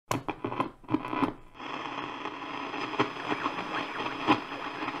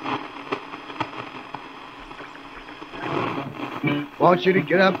Want you to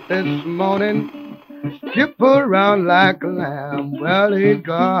get up this morning, skip around like a lamb. Well, he's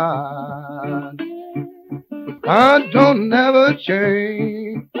God. God don't never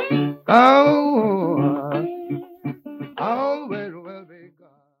change. Oh, always will be God.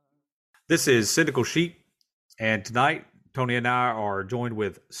 This is Cynical Sheep, and tonight Tony and I are joined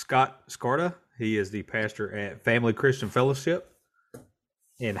with Scott Scarta. He is the pastor at Family Christian Fellowship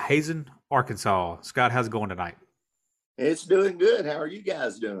in Hazen, Arkansas. Scott, how's it going tonight? It's doing good. How are you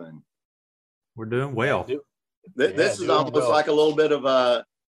guys doing? We're doing well. This is almost like a little bit of a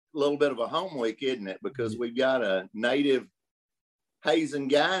home week, isn't it? Because we've got a native Hazen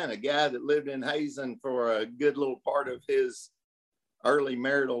guy and a guy that lived in Hazen for a good little part of his early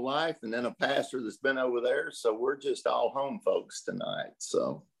marital life, and then a pastor that's been over there. So we're just all home folks tonight.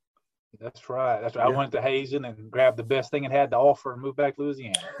 So that's right. That's right. Yeah. I went to Hazen and grabbed the best thing it had to offer and moved back to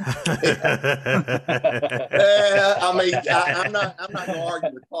Louisiana. I mean, I'm not going to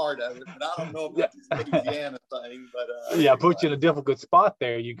argue with part of it, but I don't know about this Louisiana thing. But I put you in a difficult spot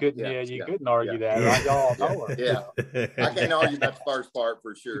there. You couldn't. You couldn't argue that. Right? Y'all know it. Yeah, I can't argue that first part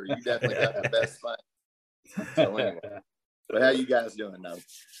for sure. You definitely got the best thing. So anyway, but how you guys doing though?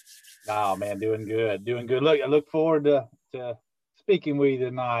 Oh man, doing good. Look, I look forward to speaking with you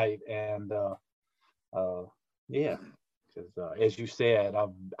tonight, and because as you said,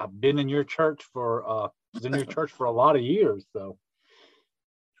 I've been in your church for a lot of years. So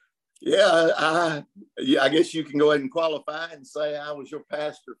I guess you can go ahead and qualify and say I was your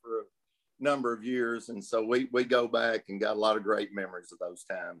pastor for a number of years, and so we go back and got a lot of great memories of those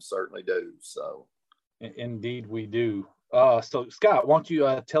times. Certainly do. So indeed we do. So Scott, why don't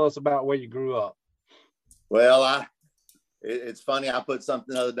you tell us about where you grew up? Well, it's funny. I put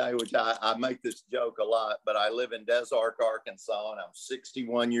something the other day, which I make this joke a lot, but I live in Des Arc, Arkansas, and I'm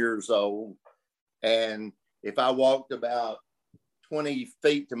 61 years old. And if I walked about 20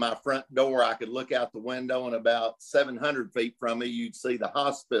 feet to my front door, I could look out the window, and about 700 feet from me, you'd see the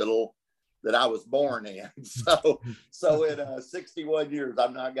hospital that I was born in. So in 61 years,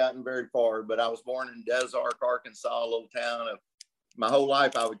 I've not gotten very far, but I was born in Des Arc, Arkansas, a little town of, my whole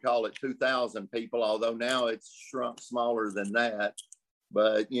life, I would call it 2,000 people, although now it's shrunk smaller than that.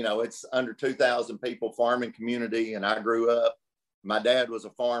 But, it's under 2,000 people, farming community. And I grew up, my dad was a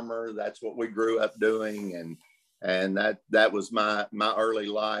farmer. That's what we grew up doing. And that was my early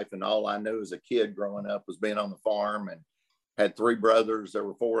life. And all I knew as a kid growing up was being on the farm, and had 3 brothers. There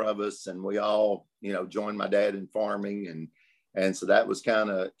were 4 of us, and we all, joined my dad in farming. And so that was kind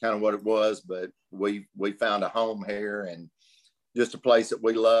of what it was. But we found a home here, and just a place that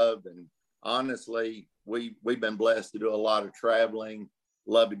we love. And honestly, we've been blessed to do a lot of traveling,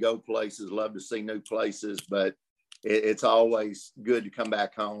 love to go places, love to see new places, but it's always good to come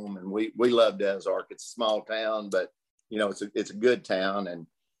back home. And we love Des Arc. It's a small town, but it's a good town. And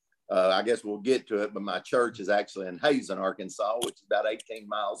I guess we'll get to it, but my church is actually in Hazen, Arkansas, which is about 18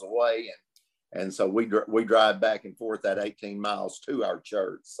 miles away. And so we drive back and forth that 18 miles to our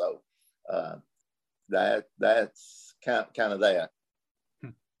church. So that's kind of that.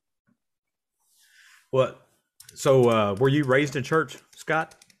 Well, so were you raised in church,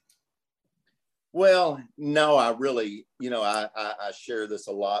 Scott? Well, no, I really, I share this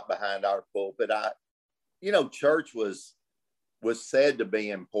a lot behind our pulpit. Church was said to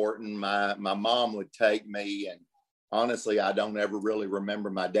be important. My mom would take me, and honestly, I don't ever really remember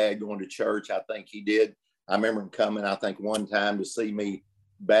my dad going to church. I think he did. I remember him coming, I think one time to see me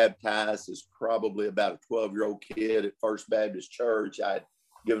baptized as probably about a 12-year-old kid at First Baptist Church. I'd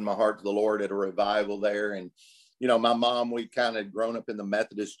given my heart to the Lord at a revival there. And, my mom, we kind of grown up in the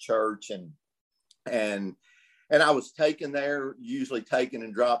Methodist church, and I was taken there, usually taken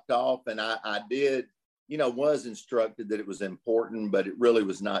and dropped off. And I did, was instructed that it was important, but it really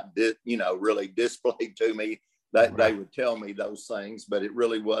was not, really displayed to me that they would tell me those things, but it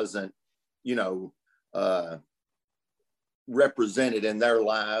really wasn't, represented in their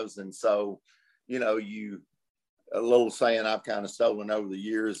lives. And so, a little saying I've kind of stolen over the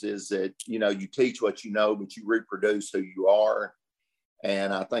years is that, you teach what you know, but you reproduce who you are.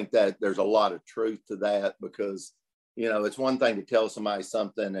 And I think that there's a lot of truth to that, because, it's one thing to tell somebody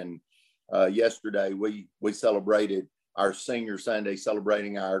something. And yesterday we celebrated our senior Sunday,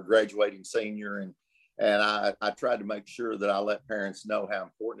 celebrating our graduating senior. And I tried to make sure that I let parents know how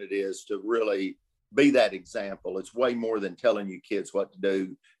important it is to really be that example. It's way more than telling you kids what to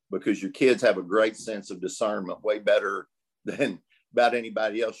do, because your kids have a great sense of discernment, way better than about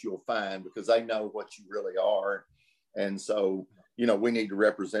anybody else you'll find, because they know what you really are. And so, we need to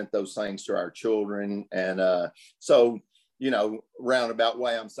represent those things to our children. And so, roundabout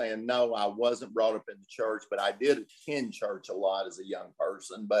way, I'm saying, no, I wasn't brought up in the church, but I did attend church a lot as a young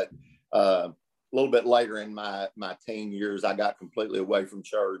person. But a little bit later in my teen years, I got completely away from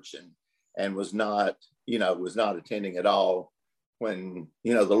church and was not attending at all when,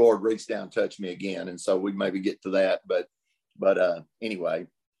 the Lord reached down and touched me again. And so we maybe get to that. But anyway.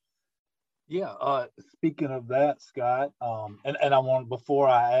 Yeah. Speaking of that, Scott, and I want, before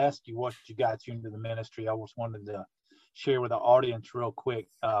I ask you what you got you into the ministry, I just wanted to share with the audience real quick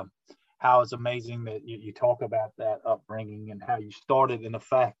how it's amazing that you talk about that upbringing and how you started, and the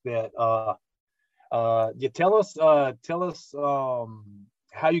fact that you tell us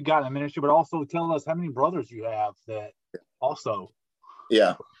how you got in the ministry, but also tell us how many brothers you have that also.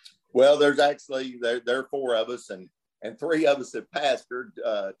 Yeah. Well, there's actually there are 4 of us, and 3 of us have pastored.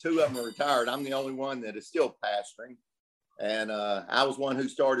 2 of them are retired. I'm the only one that is still pastoring. And I was one who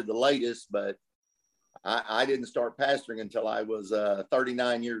started the latest, but I didn't start pastoring until I was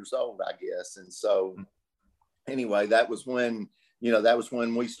 39 years old, I guess. And so anyway, that was when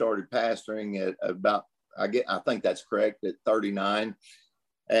we started pastoring at about, I think that's correct, at 39.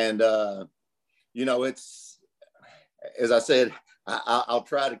 And, it's, as I said, I'll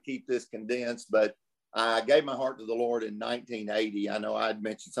try to keep this condensed, but I gave my heart to the Lord in 1980. I know I'd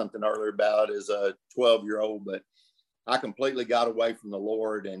mentioned something earlier about as a 12-year-old, but I completely got away from the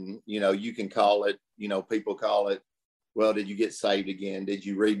Lord. And, you can call it, people call it, well, did you get saved again? Did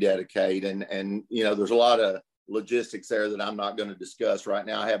you rededicate? And there's a lot of logistics there that I'm not going to discuss right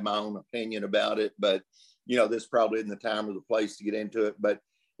now. I have my own opinion about it, but, this probably isn't the time or the place to get into it. But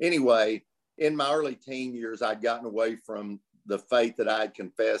anyway, in my early teen years, I'd gotten away from the faith that I had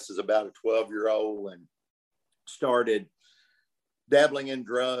confessed as about a 12-year-old and started dabbling in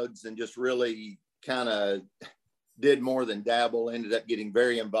drugs, and just really kind of did more than dabble, ended up getting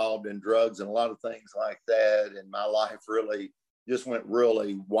very involved in drugs and a lot of things like that. And my life really just went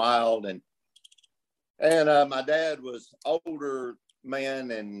really wild. And my dad was older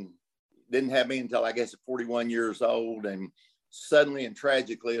man and didn't have me until I guess at 41 years old. And suddenly and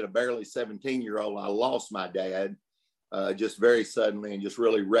tragically at a barely 17-year-old, I lost my dad just very suddenly, and just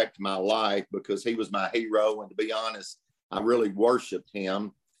really wrecked my life because he was my hero. And to be honest, I really worshiped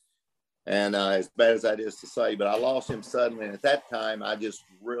him. And as bad as that is to say, but I lost him suddenly. And at that time, I just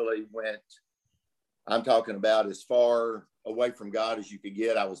really went, I'm talking about as far away from God as you could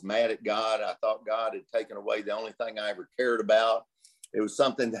get. I was mad at God. I thought God had taken away the only thing I ever cared about. It was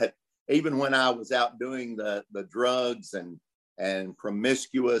something that even when I was out doing the drugs and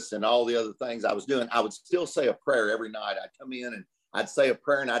promiscuous and all the other things I was doing, I would still say a prayer every night. I'd come in and I'd say a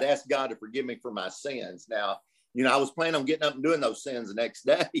prayer and I'd ask God to forgive me for my sins. Now, I was planning on getting up and doing those sins the next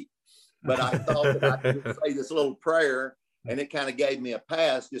day, but I thought that I could just say this little prayer and it kind of gave me a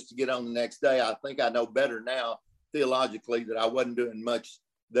pass just to get on the next day. I think I know better now theologically that I wasn't doing much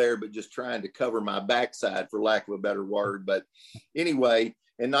there, but just trying to cover my backside, for lack of a better word. But anyway,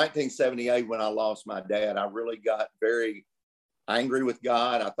 in 1978, when I lost my dad, I really got very angry with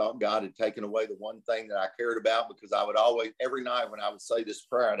God. I thought God had taken away the one thing that I cared about, because I would always, every night when I would say this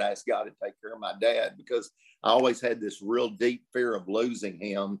prayer, I'd ask God to take care of my dad, because I always had this real deep fear of losing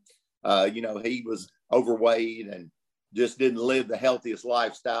him. He was overweight and just didn't live the healthiest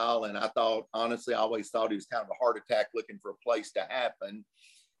lifestyle. And I thought, honestly, I always thought he was kind of a heart attack looking for a place to happen.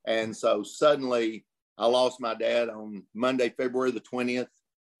 And so suddenly I lost my dad on Monday, February the 20th.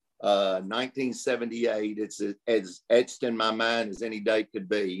 1978. It's as etched in my mind as any date could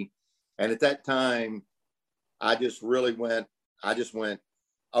be. And at that time, I just went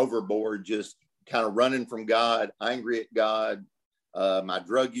overboard, just kind of running from God, angry at God. My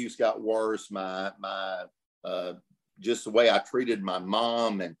drug use got worse. My just the way I treated my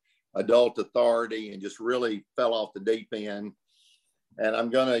mom and adult authority, and just really fell off the deep end. And I'm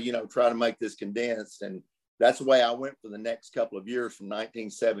going to, try to make this condensed. And that's the way I went for the next couple of years from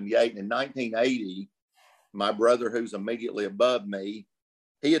 1978. And in 1980, my brother, who's immediately above me,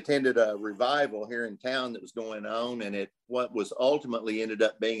 he attended a revival here in town that was going on. And what was ultimately ended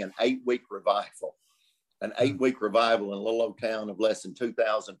up being an 8-week revival, in a little old town of less than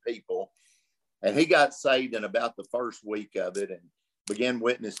 2,000 people. And he got saved in about the first week of it and began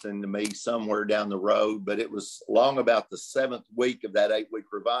witnessing to me somewhere down the road. But it was long about the 7th week of that 8-week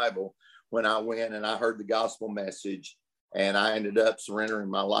revival when I went and I heard the gospel message, and I ended up surrendering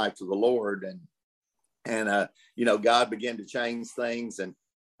my life to the Lord. And God began to change things. And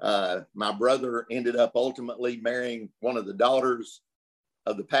my brother ended up ultimately marrying one of the daughters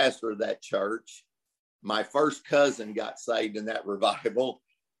of the pastor of that church. My first cousin got saved in that revival,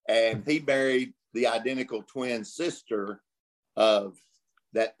 and he married the identical twin sister of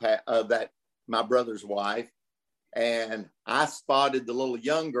my brother's wife. And I spotted the little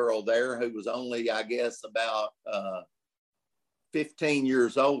young girl there who was only, I guess, about 15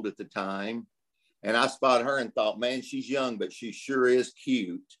 years old at the time. And I spotted her and thought, man, she's young, but she sure is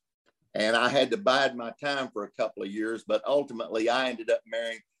cute. And I had to bide my time for a couple of years, but ultimately I ended up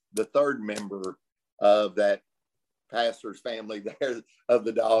marrying the third member of that pastor's family there, of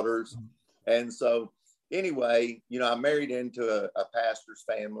the daughters. And so anyway, you know, I married into a pastor's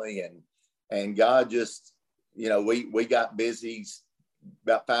family, and God just, you know, we got busy.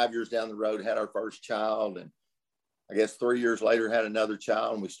 About 5 years down the road, had our first child, and I guess 3 years later had another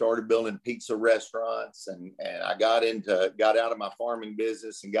child, and we started building pizza restaurants, and I got out of my farming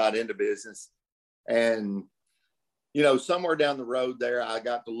business and got into business. And, you know, somewhere down the road there, I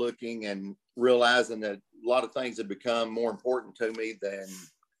got to looking and realizing that a lot of things had become more important to me than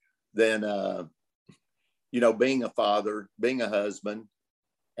you know, being a father, being a husband.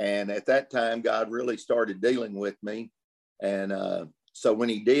 And at that time, God really started dealing with me. And so when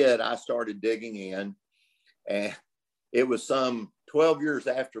he did, I started digging in. And it was some 12 years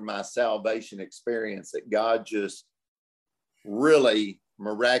after my salvation experience that God just really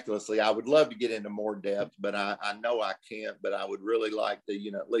miraculously, I would love to get into more depth, but I know I can't, but I would really like to,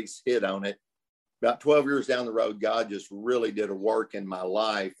 you know, at least hit on it. About 12 years down the road, God just really did a work in my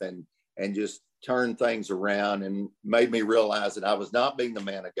life and just turned things around and made me realize that I was not being the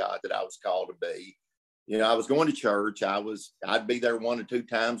man of God that I was called to be. You know, I was going to church. I'd be there 1 or 2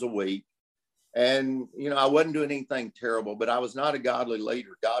 times a week. And, you know, I wasn't doing anything terrible, but I was not a godly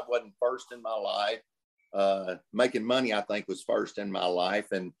leader. God wasn't first in my life. Making money, I think, was first in my life.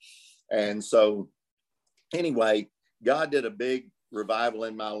 And so anyway, God did a big revival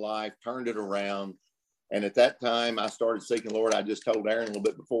in my life, turned it around. And at that time, I started seeking the Lord. I just told Aaron a little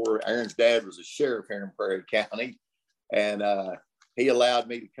bit before. Aaron's dad was a sheriff here in Prairie County, and he allowed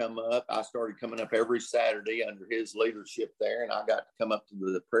me to come up. I started coming up every Saturday under his leadership there, and I got to come up to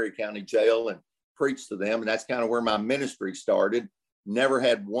the Prairie County Jail and preach to them. And that's kind of where my ministry started. Never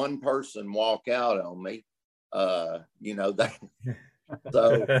had one person walk out on me. You know, that.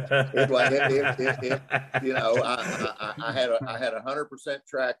 So anyway, you know, I had a 100%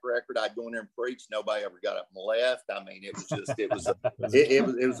 track record. I'd go in there and preach. Nobody ever got up and left. I mean,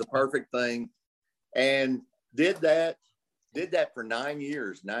 it was a perfect thing, and did that for 9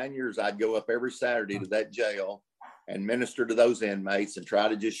 years. 9 years, I'd go up every Saturday to that jail and minister to those inmates and try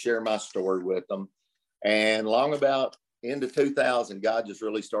to just share my story with them. And long about into 2000, God just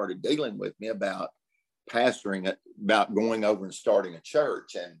really started dealing with me about pastoring, about going over and starting a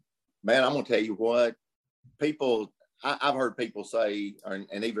church. And man, I'm gonna tell you what, I've heard people say,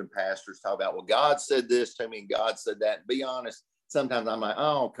 and even pastors talk about, well, God said this to me and God said that. And be honest, sometimes I'm like,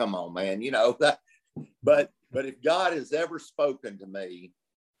 oh, come on, man, you know that. But if God has ever spoken to me,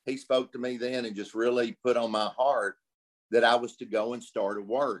 he spoke to me then and just really put on my heart that I was to go and start a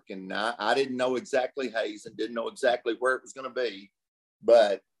work. And I didn't know exactly Hazen, didn't know exactly where it was going to be,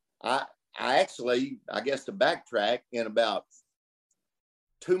 but I actually, I guess to backtrack, in about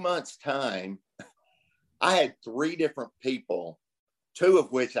 2 months' time, I had 3 different people, 2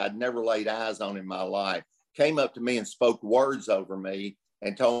 of which I'd never laid eyes on in my life, came up to me and spoke words over me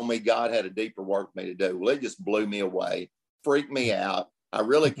and told me God had a deeper work for me to do. Well, it just blew me away, freaked me out. I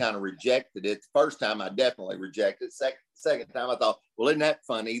really kind of rejected it. The first time I definitely rejected it. Second time I thought, well, isn't that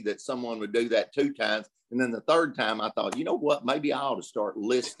funny that someone would do that 2 times? And then the third time I thought, you know what, maybe I ought to start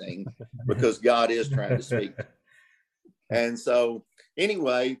listening because God is trying to speak. And so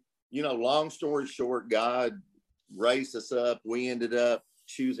anyway, you know, long story short, God raised us up. We ended up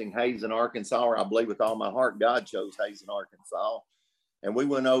choosing Hazen, Arkansas, or I believe with all my heart, God chose Hazen, Arkansas. And we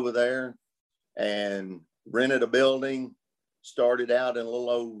went over there and rented a building, started out in a little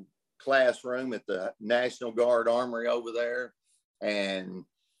old classroom at the National Guard Armory over there. And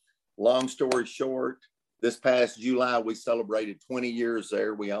long story short, this past July, we celebrated 20 years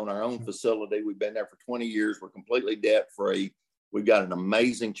there. We own our own facility. We've been there for 20 years. We're completely debt-free. We've got an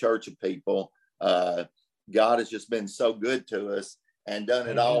amazing church of people. God has just been so good to us and done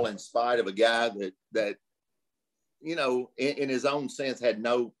it all in spite of a guy that you know, in his own sense, had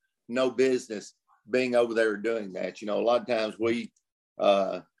no business being over there doing that. You know, a lot of times we,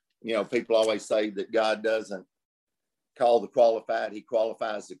 you know, people always say that God doesn't call the qualified, he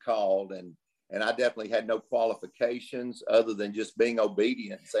qualifies the called. And I definitely had no qualifications other than just being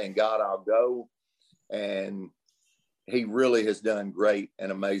obedient and saying, God, I'll go. And he really has done great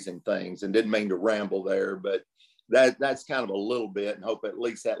and amazing things. And didn't mean to ramble there, but that's kind of a little bit, and hope at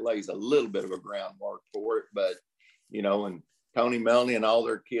least that lays a little bit of a groundwork for it. But, you know, and Tony, Melanie, and all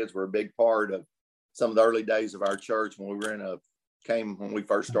their kids were a big part of some of the early days of our church when we were when we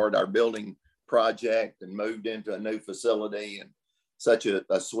first started our building project and moved into a new facility, and such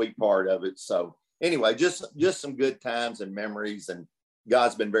a sweet part of it. So anyway, just some good times and memories, and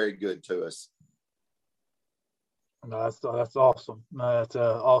God's been very good to us. No, that's awesome. That's an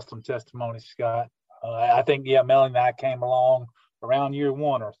awesome testimony, Scott. I think, Melanie and I came along around year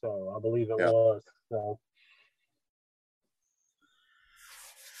 1 or so, I believe it was. So.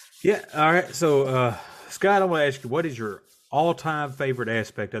 Yeah. All right. So, Scott, I want to ask you, what is your all-time favorite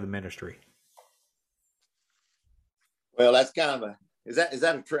aspect of the ministry? Well, that's kind of is that a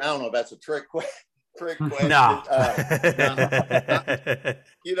I don't know if that's a trick question. No.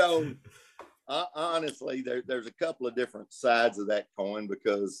 Honestly, there's a couple of different sides of that coin,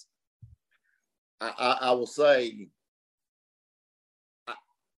 because I will say,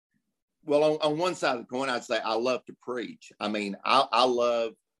 on one side of the coin, I'd say I love to preach. I mean, I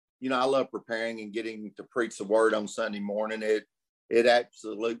love preparing and getting to preach the word on Sunday morning. It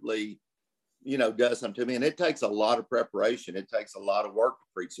absolutely, does something to me. And it takes a lot of preparation. It takes a lot of work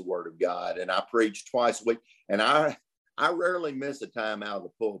to preach the word of God. And I preach twice a week, and I rarely miss a time out of the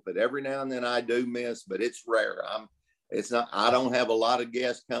pulpit. Every now and then I do miss, but it's rare. I don't have a lot of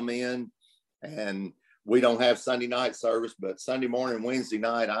guests come in, and we don't have Sunday night service, but Sunday morning, Wednesday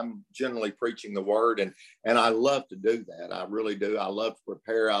night, I'm generally preaching the word, and I love to do that. I really do. I love to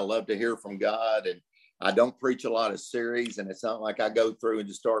prepare. I love to hear from God, and I don't preach a lot of series, and it's not like I go through and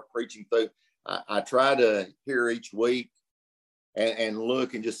just start preaching through. I try to hear each week and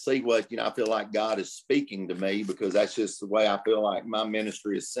look and just see what, I feel like God is speaking to me, because that's just the way I feel like my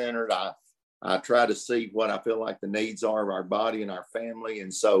ministry is centered. I try to see what I feel like the needs are of our body and our family.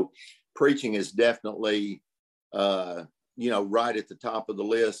 And so preaching is definitely, right at the top of the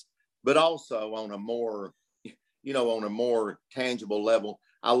list, but also on a more tangible level.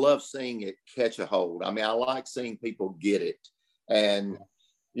 I love seeing it catch a hold. I mean, I like seeing people get it. And,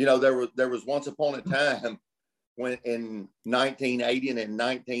 there was once upon a time when in 1980 and in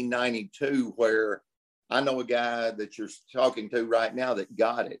 1992, where I know a guy that you're talking to right now that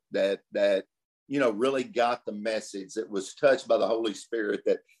got it, that really got the message, that was touched by the Holy Spirit,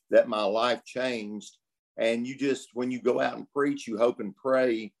 that my life changed. And when you go out and preach, you hope and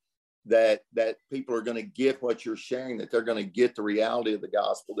pray that people are going to get what you're sharing, that they're going to get the reality of the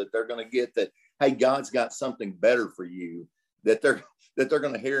gospel, that they're going to get that, hey, God's got something better for you, that they're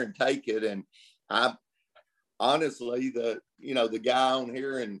going to hear and take it. And I honestly, the guy on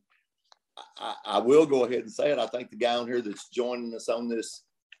here, and I will go ahead and say it, I think the guy on here that's joining us on this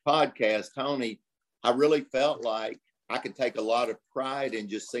podcast, Tony, I really felt like I could take a lot of pride in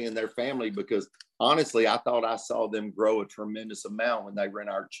just seeing their family, because honestly, I thought I saw them grow a tremendous amount when they were in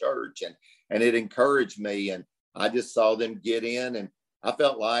our church, and it encouraged me. And I just saw them get in, and I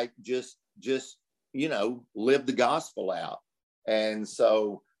felt like just live the gospel out. And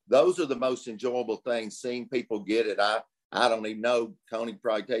so those are the most enjoyable things, seeing people get it. I don't even know, Tony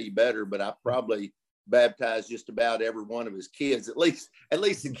probably tell you better, but I probably baptized just about every one of his kids, at least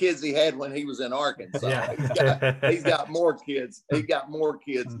the kids he had when he was in Arkansas. Yeah. He's got more kids. He got more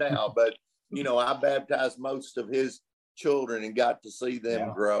kids now, but I baptized most of his children and got to see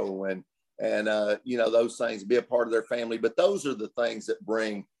them grow, and those things, be a part of their family. But those are the things that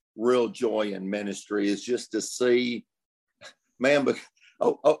bring real joy in ministry, is just to see, man. But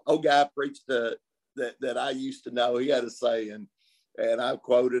guy preached that I used to know. He had a saying, and I've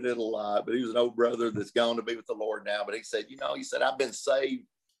quoted it a lot, but he was an old brother that's gone to be with the Lord now. But he said, I've been saved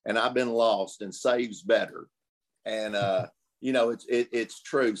and I've been lost, and saved's better. And, it's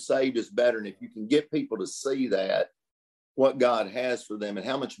true. Saved is better. And if you can get people to see that, what God has for them and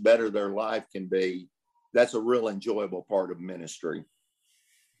how much better their life can be, that's a real enjoyable part of ministry.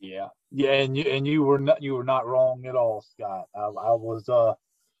 Yeah. And you were not wrong at all, Scott. I was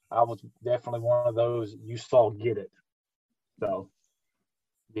definitely one of those you saw get it. So,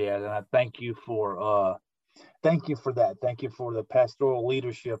 yeah, and I thank you for that. Thank you for the pastoral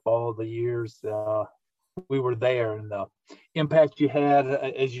leadership all the years we were there, and the impact you had,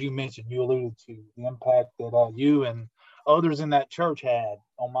 as you mentioned, you alluded to the impact that you and others in that church had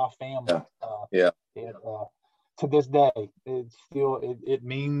on my family. To this day, it still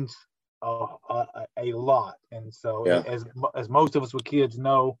means a lot. And so, as most of us with kids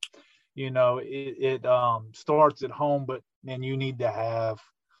know, it starts at home, but then you need to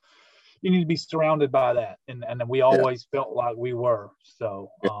be surrounded by that, and we always felt like we were. So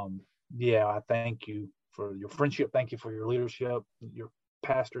I thank you for your friendship. Thank you for your leadership, your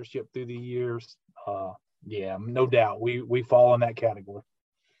pastorship through the years. No doubt we fall in that category.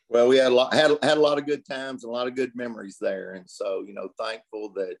 Well, we had a lot of good times and a lot of good memories there, and so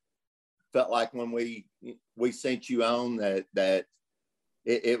thankful that felt like when we sent you on that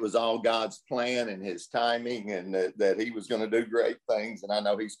it was all God's plan and his timing, and that he was going to do great things. And I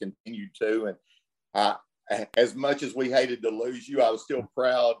know he's continued to. And as much as we hated to lose you, I was still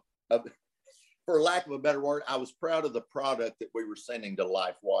proud of, for lack of a better word, I was proud of the product that we were sending to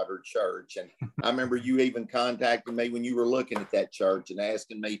Life Water Church. And I remember you even contacted me when you were looking at that church and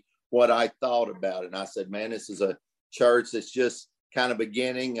asking me what I thought about it. And I said, man, this is a church that's just kind of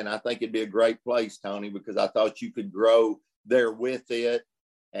beginning. And I think it'd be a great place, Tony, because I thought you could grow there with it.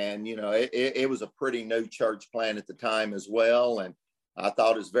 And, you know, it was a pretty new church plant at the time as well. And I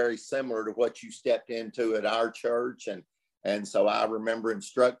thought it was very similar to what you stepped into at our church. And so I remember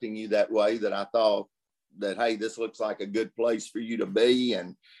instructing you that way, that I thought that, hey, this looks like a good place for you to be.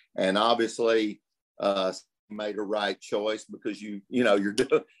 And obviously made a right choice, because you're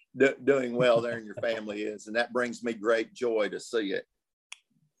doing well there and your family is. And that brings me great joy to see it.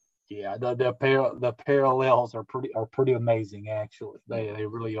 Yeah, the parallels are pretty amazing, actually. They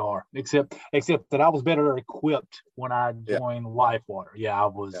really are. Except that I was better equipped when I joined Life Water. Yeah, I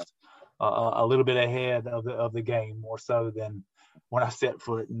was a little bit ahead of the game, more so than when I set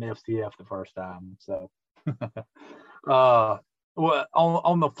foot in FCF the first time. So, well,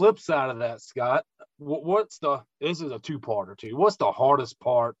 on the flip side of that, Scott, this is a two-parter too. What's the hardest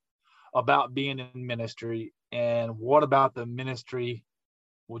part about being in ministry, and what about the ministry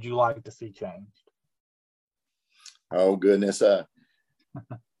would you like to see changed? Oh goodness. The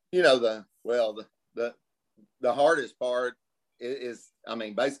hardest part is, I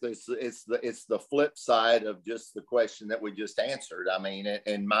mean, basically it's the flip side of just the question that we just answered. I mean,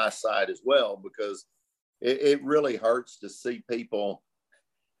 and my side as well, because it really hurts to see people,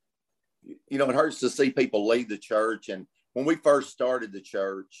 it hurts to see people leave the church. And when we first started the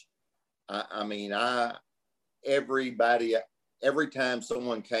church, every time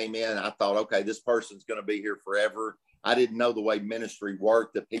someone came in, I thought, okay, this person's going to be here forever. I didn't know the way ministry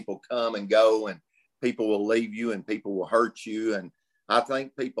worked, that people come and go and people will leave you and people will hurt you. And I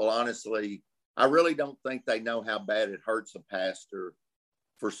think people, honestly, I really don't think they know how bad it hurts a pastor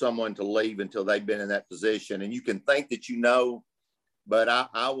for someone to leave until they've been in that position. And you can think that but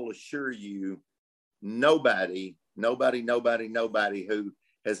I will assure you, nobody who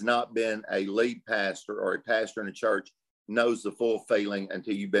has not been a lead pastor or a pastor in a church knows the full feeling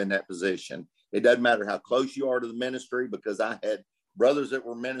until you've been in that position. It doesn't matter how close you are to the ministry, because I had brothers that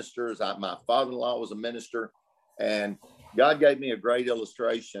were ministers. My father-in-law was a minister, and God gave me a great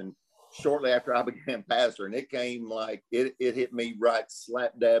illustration shortly after I became pastor. And it came like it hit me right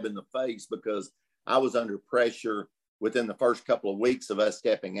slap dab in the face, because I was under pressure within the first couple of weeks of us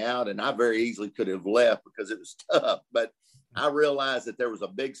stepping out. And I very easily could have left because it was tough, but I realized that there was a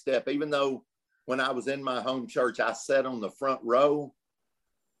big step, even though when I was in my home church, I sat on the front row.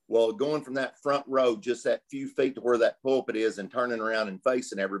 Well, going from that front row, just that few feet to where that pulpit is, and turning around and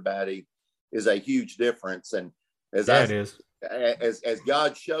facing everybody is a huge difference. And as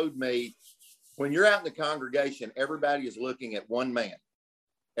God showed me, when you're out in the congregation, everybody is looking at one man.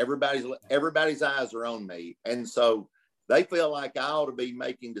 Everybody's eyes are on me. And so they feel like I ought to be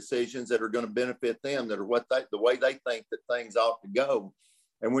making decisions that are going to benefit them, that are the way they think that things ought to go.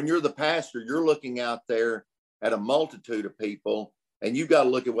 And when you're the pastor, you're looking out there at a multitude of people, and you got to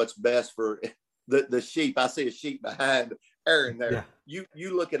look at what's best for the sheep. I see a sheep behind Aaron there. Yeah.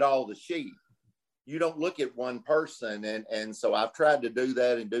 You look at all the sheep. You don't look at one person. And so I've tried to do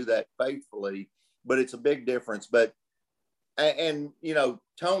that and do that faithfully, but it's a big difference. But, and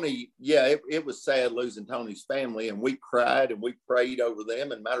Tony, it was sad losing Tony's family, and we cried and we prayed over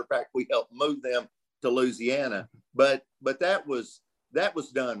them. And matter of fact, we helped move them to Louisiana. But that was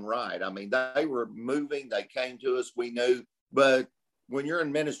done right. I mean, they were moving, they came to us, we knew. But when you're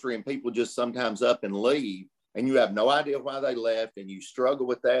in ministry and people just sometimes up and leave, and you have no idea why they left, and you struggle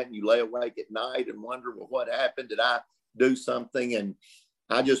with that, and you lay awake at night and wonder, well, what happened? Did I do something? And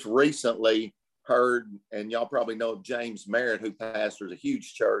I just recently heard, and y'all probably know of James Merritt, who pastors a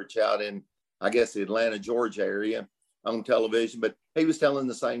huge church out in, I guess, the Atlanta, Georgia area, on television. But he was telling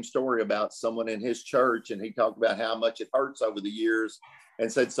the same story about someone in his church, and he talked about how much it hurts over the years, and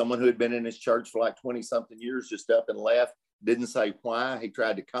said someone who had been in his church for like 20 something years just up and left, didn't say why. He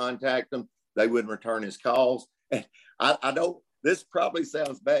tried to contact them. They wouldn't return his calls. And I don't, this probably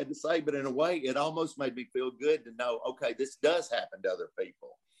sounds bad to say, but in a way, it almost made me feel good to know, okay, this does happen to other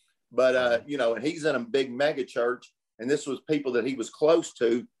people. But, and he's in a big mega church, and this was people that he was close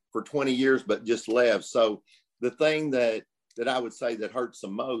to for 20 years, but just left. So the thing that I would say that hurts the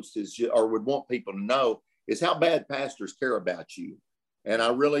most is, or would want people to know, is how bad pastors care about you. And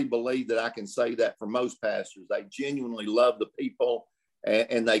I really believe that I can say that for most pastors. They genuinely love the people,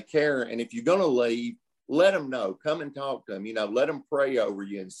 and they care. And if you're going to leave, let them know, come and talk to them, let them pray over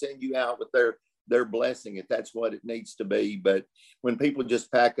you and send you out with their blessing if that's what it needs to be. But when people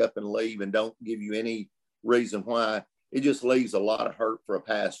just pack up and leave and don't give you any reason why, it just leaves a lot of hurt for a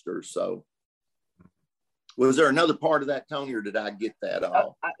pastor. So was there another part of that, Tony, or did I get that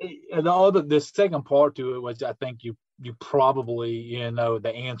all? The second part to it was, I think you probably,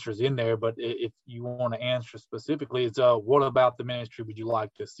 the answer's in there, but if you want to answer specifically, it's what about the ministry would you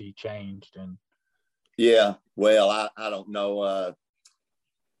like to see changed? And yeah, well, I don't know,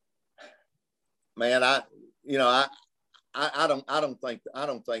 man. I don't think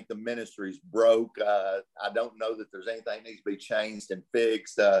the ministry's broke. I don't know that there's anything that needs to be changed and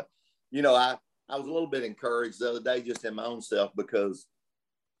fixed. I was a little bit encouraged the other day just in my own self, because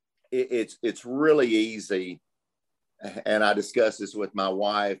it's really easy. And I discussed this with my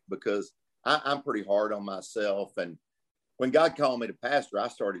wife, because I'm pretty hard on myself. And when God called me to pastor, I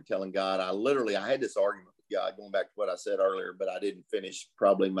started telling God, I had this argument with God, going back to what I said earlier, but I didn't finish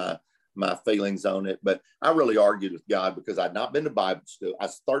probably my feelings on it. But I really argued with God because I'd not been to Bible school. I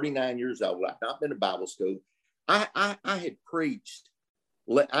was 39 years old. I'd not been to Bible school. I had preached,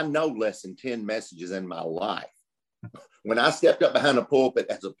 I know, less than 10 messages in my life. When I stepped up behind the pulpit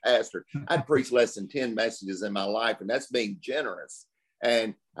as a pastor, I'd preached less than 10 messages in my life, and that's being generous.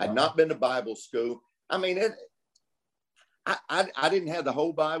 And I'd not been to Bible school. I mean, I didn't have the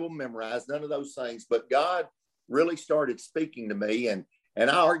whole Bible memorized, none of those things, but God really started speaking to me. And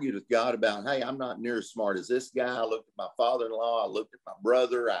I argued with God about, hey, I'm not near as smart as this guy. I looked at my father-in-law. I looked at my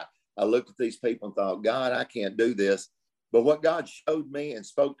brother. I looked at these people and thought, God, I can't do this. But what God showed me and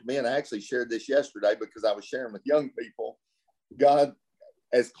spoke to me, and I actually shared this yesterday because I was sharing with young people, God,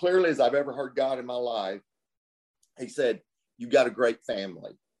 as clearly as I've ever heard God in my life, he said, you got a great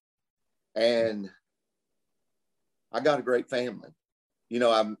family. And I got a great family.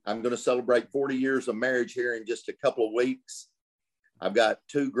 I'm going to celebrate 40 years of marriage here in just a couple of weeks. I've got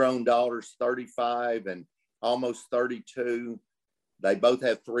 2 grown daughters, 35 and almost 32. They both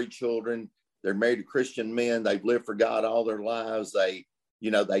have 3 children. They're married to Christian men. They've lived for God all their lives. They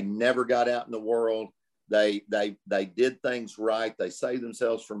never got out in the world. They did things right. They saved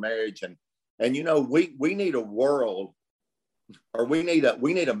themselves for marriage. And we need a world, or we need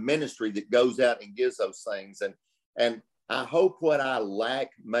a ministry that goes out and gives those things. And I hope what I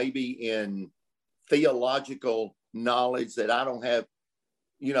lack maybe in theological knowledge, that I don't have,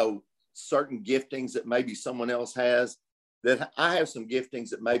 certain giftings that maybe someone else has, that I have some giftings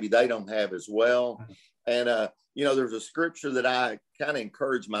that maybe they don't have as well. And, there's a scripture that I kind of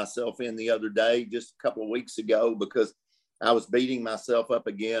encouraged myself in the other day, just a couple of weeks ago, because I was beating myself up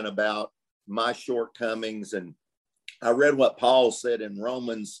again about my shortcomings. And I read what Paul said in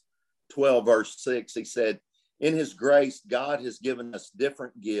Romans 12, verse 6. He said, in his grace, God has given us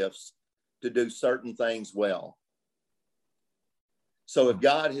different gifts to do certain things well. So if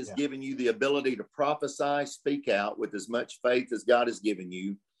God has given you the ability to prophesy, speak out with as much faith as God has given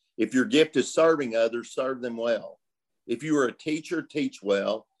you. If your gift is serving others, serve them well. If you are a teacher, teach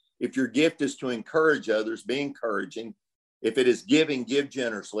well. If your gift is to encourage others, be encouraging. If it is giving, give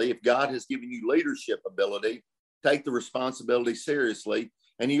generously. If God has given you leadership ability, take the responsibility seriously.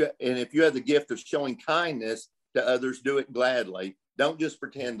 And if you have the gift of showing kindness to others, do it gladly. Don't just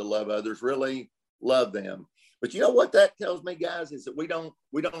pretend to love others, really love them. But you know what that tells me, guys, is that we don't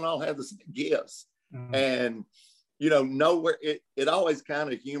all have the same gifts. Mm-hmm. And, nowhere, it always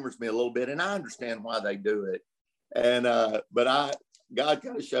kind of humors me a little bit. And I understand why they do it. And, but God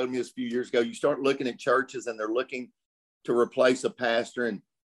kind of showed me this a few years ago. You start looking at churches and they're looking to replace a pastor. And,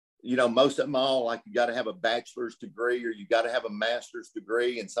 most of them all, like, you got to have a bachelor's degree or you got to have a master's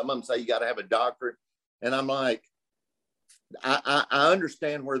degree. And some of them say you got to have a doctorate. And I'm like, I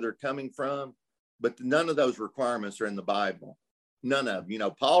understand where they're coming from. But none of those requirements are in the Bible. None of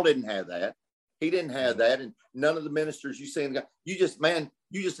them. Paul didn't have that. He didn't have that. And none of the ministers you see, you just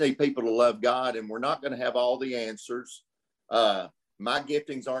need people to love God. And we're not going to have all the answers. My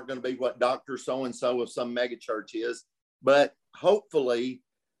giftings aren't going to be what Dr. So-and-so of some mega church is. But hopefully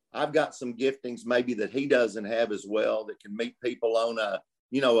I've got some giftings maybe that he doesn't have as well, that can meet people on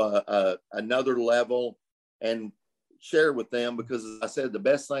another level and share with them. Because as I said, the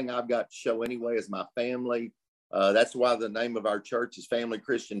best thing I've got to show anyway is my family. That's why the name of our church is Family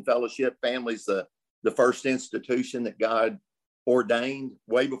Christian Fellowship. Family's the first institution that God ordained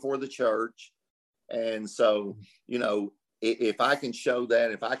way before the church. And so, if I can show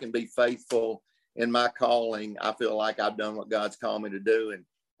that, if I can be faithful in my calling, I feel like I've done what God's called me to do.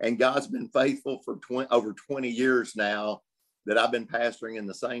 And God's been faithful for over 20 years now, that I've been pastoring in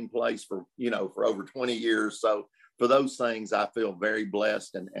the same place for over 20 years. So for those things, I feel very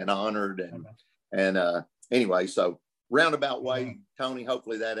blessed and honored. And anyway, so roundabout way, Tony,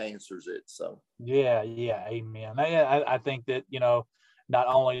 hopefully that answers it. So yeah, amen. I think that, not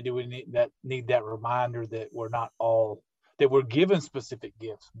only do we need that reminder that we're not all, that we're given specific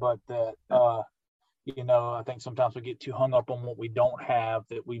gifts, but that I think sometimes we get too hung up on what we don't have,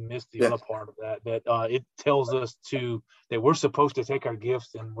 that we miss the other part of that. It tells us that we're supposed to take our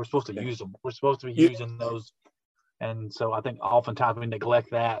gifts and we're supposed to use them. We're supposed to be using those, and so I think oftentimes we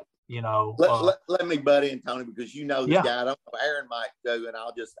neglect that. Let me butt in, Tony, because this guy. I don't know, Aaron might do, and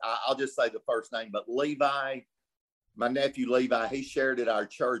I'll just say the first name. But Levi, my nephew Levi, he shared at our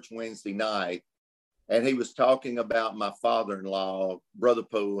church Wednesday night, and he was talking about my father-in-law, Brother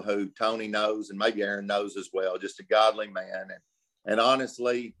Poole, who Tony knows and maybe Aaron knows as well, just a godly man. And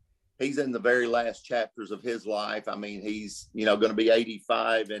honestly, he's in the very last chapters of his life. I mean, he's going to be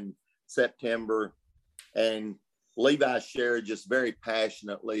 85 in September, and Levi shared just very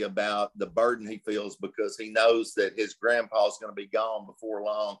passionately about the burden he feels because he knows that his grandpa is going to be gone before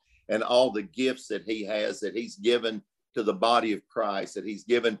long, and all the gifts that he has that he's given to the body of Christ, that he's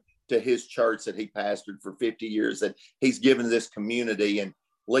given to his church that he pastored for 50 years, that he's given this community. And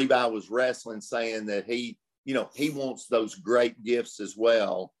Levi was wrestling, saying that he wants those great gifts as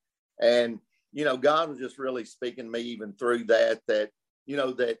well. And, God was just really speaking to me even through that,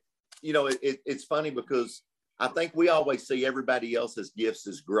 it's funny because I think we always see everybody else's gifts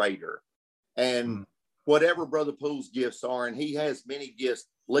as greater. And whatever Brother Poole's gifts are, and he has many gifts.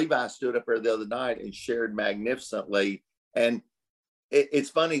 Levi stood up there the other night and shared magnificently. And it's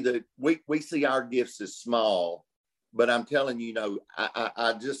funny that we see our gifts as small, but I'm telling you,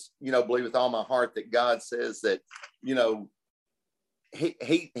 I just, believe with all my heart that God says that,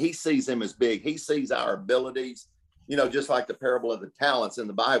 he sees them as big. He sees our abilities, just like the parable of the talents in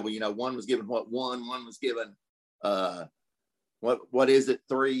the Bible. One was given one was given what is it,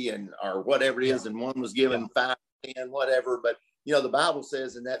 3 or whatever it is, and one was given 5, 10, whatever. But the Bible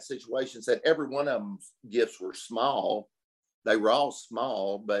says in that situation said every one of them's gifts were small. They were all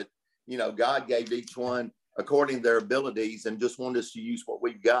small, but God gave each one according to their abilities and just wanted us to use what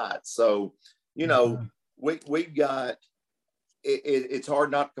we've got. So we've got it's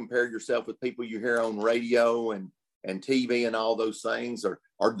hard not to compare yourself with people you hear on radio and TV and all those things, or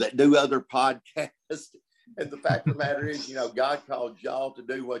that do other podcasts. And the fact of the matter is, God called y'all to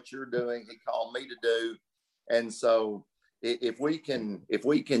do what you're doing. He called me to do. And so if we can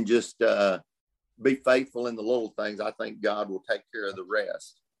just be faithful in the little things, I think God will take care of the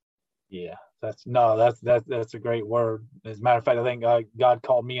rest. Yeah, that's a great word. As a matter of fact, I think God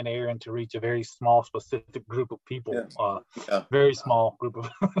called me and Aaron to reach a very small, specific group of people. Very small group of.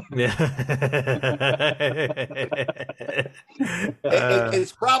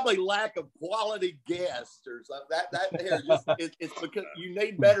 It's probably lack of quality guests or something. It's because you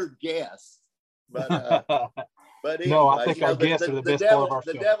need better guests. But anyway, no, I think our guests are the best part of our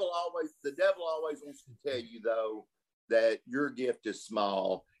show. The devil always wants to tell you though that your gift is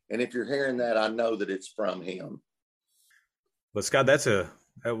small. And if you're hearing that, I know that it's from him. But Scott, that's a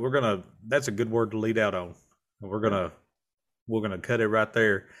good word to lead out on. We're gonna cut it right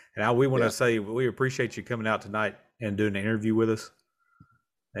there. And we want to say we appreciate you coming out tonight and doing an interview with us.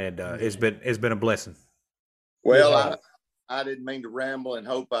 And it's been a blessing. Well, I didn't mean to ramble, and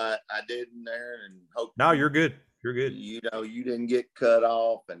hope I didn't there, and hope. No, you're good. You're good. You didn't get cut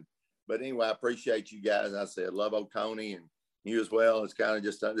off, but anyway, I appreciate you guys. I said, love old Tony and you as well. It's kind of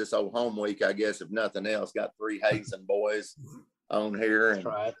just this old home week, I guess, if nothing else. Got 3 Hazen boys on here. That's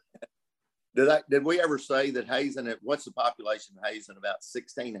right. Did we ever say that Hazen? What's the population of Hazen? About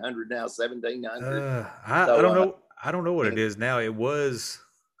 1,600 now, 1,700. I don't know. I don't know what it is now. It was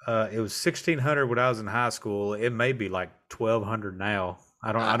 1,600 when I was in high school. It may be like 1,200 now.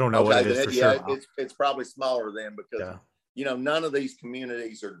 I don't know what it is for sure. It's probably smaller then because none of these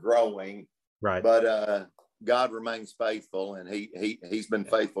communities are growing. Right. But God remains faithful, and he's been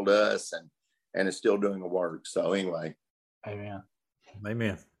faithful to us and is still doing the work. So anyway. Amen.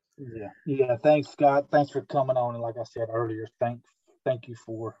 Yeah. Thanks, Scott. Thanks for coming on. And like I said earlier, thank you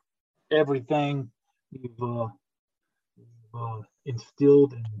for everything you've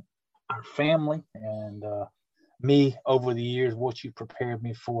instilled in our family and me over the years, what you prepared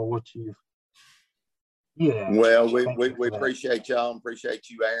me for, Well, we appreciate y'all and appreciate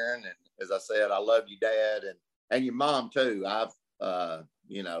you, Aaron. And as I said, I love you, Dad, and your mom too. I've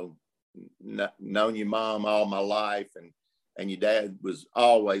known your mom all my life, and your dad was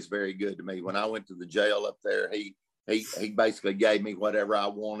always very good to me. When I went to the jail up there, he basically gave me whatever I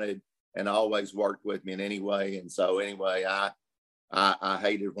wanted and always worked with me in any way. And so anyway, I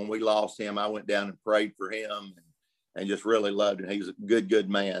hated when we lost him. I went down and prayed for him and just really loved him. He was a good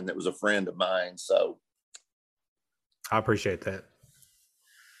man that was a friend of mine. So I appreciate that.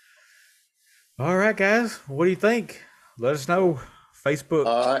 All right, guys. What do you think? Let us know. Facebook.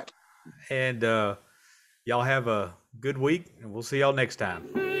 all right. And y'all have a good week, and we'll see y'all next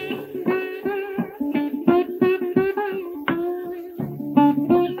time.